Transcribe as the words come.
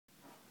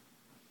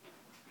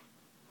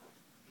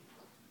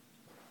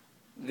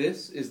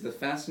This is the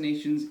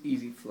Fascinations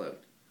Easy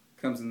Float.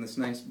 Comes in this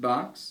nice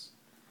box.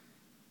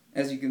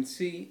 As you can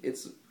see,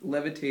 it's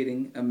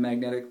levitating a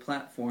magnetic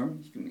platform.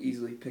 You can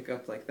easily pick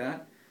up like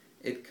that.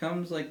 It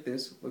comes like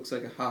this, looks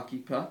like a hockey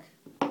puck.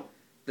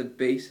 The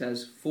base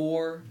has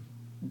 4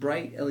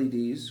 bright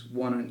LEDs,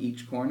 one on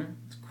each corner.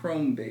 It's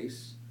chrome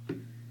base.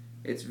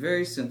 It's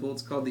very simple.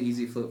 It's called the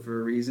Easy Float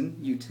for a reason.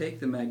 You take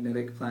the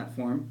magnetic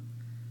platform,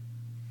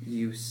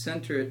 you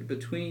center it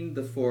between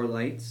the 4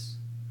 lights,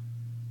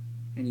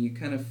 and you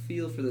kind of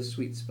feel for the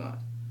sweet spot.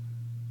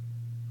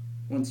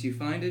 Once you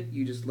find it,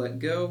 you just let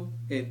go.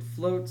 It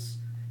floats,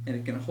 and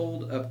it can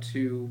hold up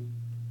to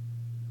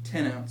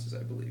 10 ounces,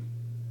 I believe.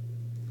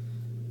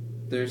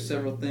 There's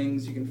several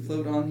things you can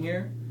float on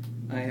here.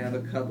 I have a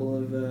couple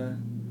of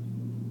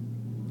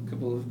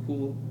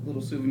cool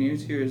little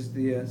souvenirs. Here's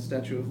the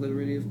Statue of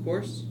Liberty, of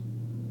course.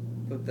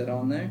 Put that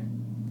on there.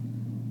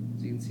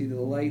 So you can see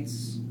the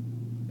lights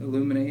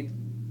illuminate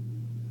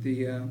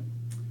the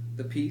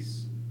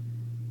piece.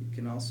 You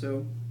can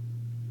also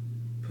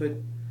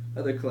put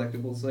other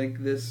collectibles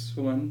like this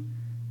one,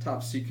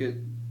 top secret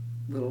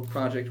little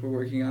project we're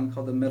working on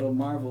called the Metal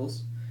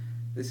Marvels.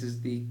 This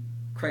is the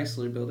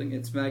Chrysler building.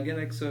 It's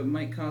magnetic, so it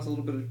might cause a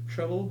little bit of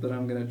trouble, but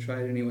I'm going to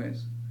try it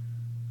anyways.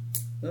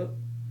 Oh,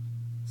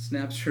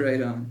 snaps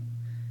right on.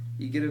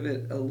 You give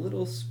it a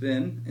little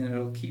spin, and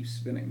it'll keep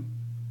spinning.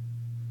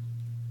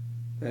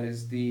 That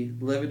is the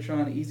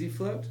Levitron Easy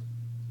Float,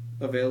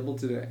 available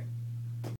today.